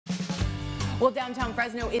Well, downtown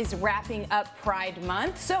Fresno is wrapping up Pride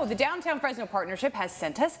Month, so the Downtown Fresno Partnership has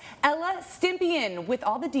sent us Ella Stimpian with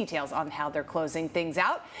all the details on how they're closing things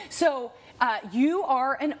out. So you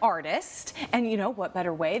are an artist, and you know what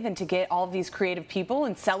better way than to get all of these creative people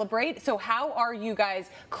and celebrate. So how are you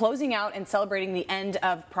guys closing out and celebrating the end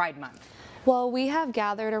of Pride Month? Well, we have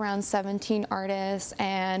gathered around 17 artists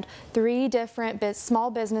and 3 different small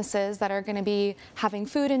businesses that are going to be having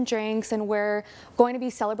food and drinks, and we're going to be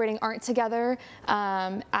celebrating art together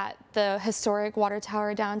at the historic water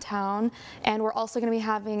tower downtown, and we're also going to be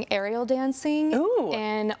having aerial dancing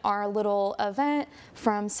in our little event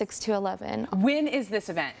from 6 to 11. When is this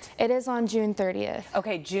event? It is on June 30th.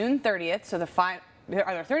 Okay, June 30th, so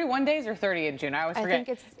are there 31 days or 30 in June? I always forget. I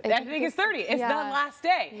think it's 30. It's the last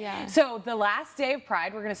day. Yeah. So the last day of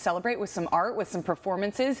Pride, we're going to celebrate with some art, with some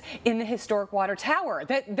performances in the historic water tower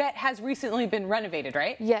that has recently been renovated,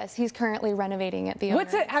 right? Yes, he's currently renovating it.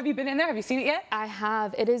 What's it? Have you been in there? Have you seen it yet? I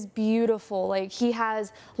have. It is beautiful. Like, he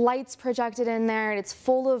has lights projected in there. It's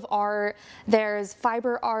full of art. There's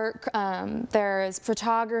fiber art. There's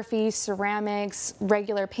photography, ceramics,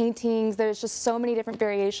 regular paintings. There's just so many different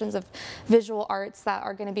variations of visual arts that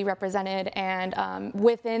are going to be represented, and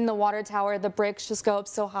within the water tower, the bricks just go up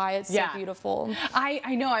so high. It's so beautiful.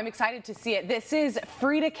 I know. I'm excited to see it. This is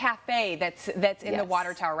Frida Cafe that's in the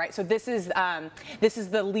water tower, right? So this is the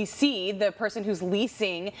leasee, the person who's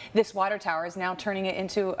leasing this water tower is now turning it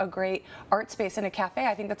into a great art space and a cafe.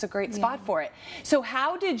 I think that's a great spot for it. So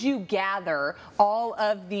how did you gather all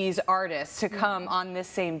of these artists to come on this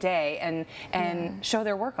same day and show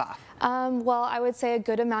their work off? Well, I would say a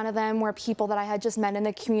good amount of them were people that I had just met in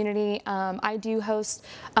the community. I do host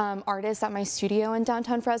artists at my studio in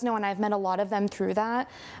downtown Fresno, and I've met a lot of them through that.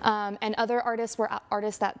 And other artists were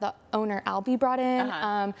artists that the owner, Albie, brought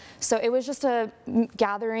in. So it was just a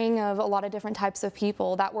gathering of a lot of different types of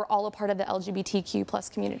people that were all a part of the LGBTQ plus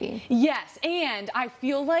community. Yes, and I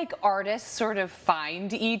feel like artists sort of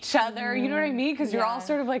find each other, you know what I mean? Because you're all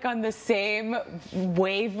sort of like on the same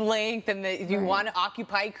wavelength, and you want to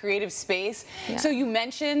occupy creative space. So you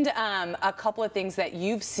mentioned a couple of things that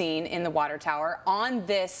you've seen in the water tower on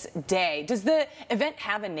this day. Does the event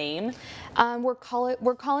have a name? We're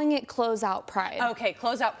calling it Closeout Pride. Okay,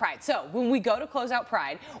 Closeout Pride. So when we go to Closeout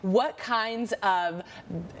Pride, what kinds of,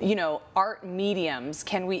 art mediums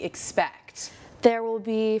can we expect? There will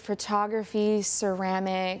be photography,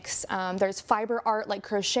 ceramics, there's fiber art like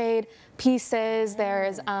crocheted pieces,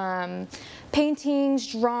 there's paintings,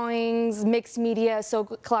 drawings, mixed media, so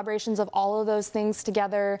collaborations of all of those things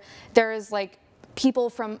together. There's like people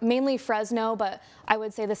from mainly Fresno, but I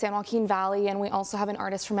would say the San Joaquin Valley, and we also have an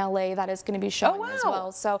artist from LA that is going to be showing as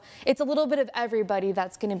well. So it's a little bit of everybody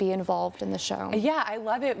that's going to be involved in the show. Yeah, I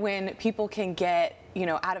love it when people can get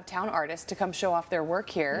out of town artists to come show off their work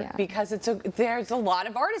here, because there's a lot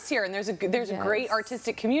of artists here, and there's a great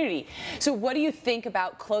artistic community. So what do you think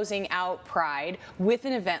about closing out Pride with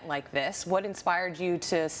an event like this? What inspired you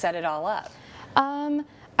to set it all up?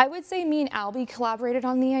 I would say me and Albie collaborated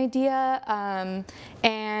on the idea,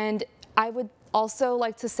 and I would also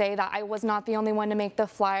like to say that I was not the only one to make the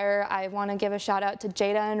flyer. I want to give a shout out to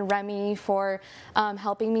Jada and Remy for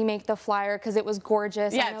helping me make the flyer, because it was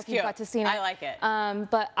gorgeous. Yeah, I don't know if you got to see it. I like it.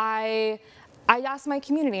 But I asked my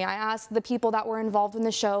community, I asked the people that were involved in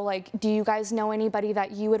the show, like, do you guys know anybody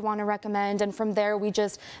that you would want to recommend? And from there, we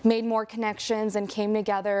just made more connections and came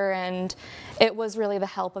together, and it was really the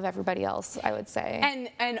help of everybody else, I would say.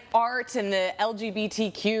 And art and the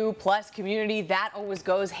LGBTQ plus community, that always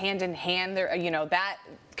goes hand in hand. There, that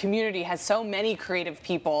community has so many creative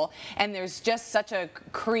people, and there's just such a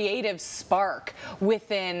creative spark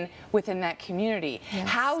within that community.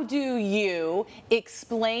 How do you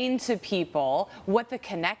explain to people what the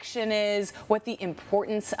connection is, what the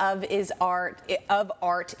importance of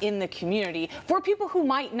art in the community for people who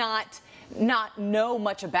might not know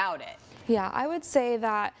much about it? Yeah, I would say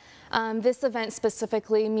that this event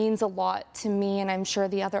specifically means a lot to me, and I'm sure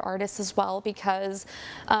the other artists as well, because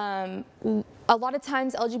a lot of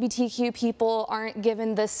times LGBTQ people aren't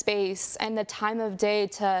given the space and the time of day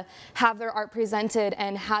to have their art presented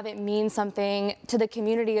and have it mean something to the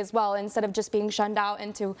community as well, instead of just being shunned out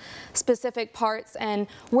into specific parts. And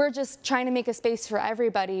we're just trying to make a space for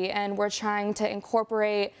everybody, and we're trying to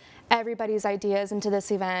incorporate everybody's ideas into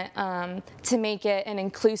this event to make it an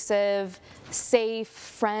inclusive, safe,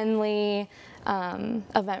 friendly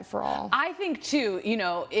event for all. I think too,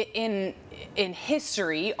 in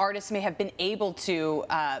history, artists may have been able to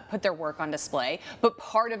put their work on display, but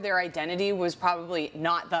part of their identity was probably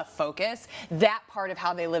not the focus. That part of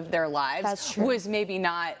how they lived their lives was maybe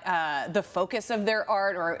not the focus of their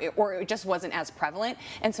art, or it just wasn't as prevalent.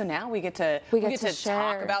 And so now we get to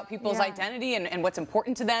talk about people's identity and what's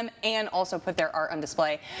important to them, and also put their art on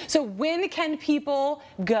display. So when can people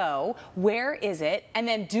go? Where is it? And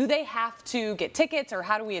then do they have to get tickets, or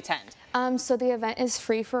how do we attend? So the event is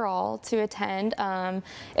free for all to attend.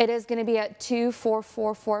 It is going to be at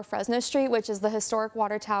 2444 Fresno Street, which is the historic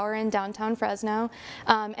water tower in downtown Fresno.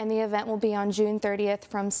 And the event will be on June 30th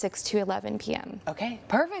from 6 to 11 p.m. Okay,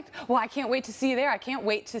 perfect. Well, I can't wait to see you there. I can't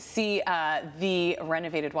wait to see the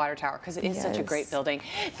renovated water tower, because it is such a great building.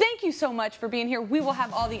 Thank you so much for being here. We will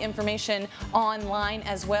have all the information online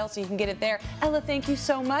as well, so you can get it there. Ella, thank you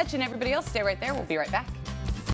so much. And everybody else, stay right there. We'll be right back.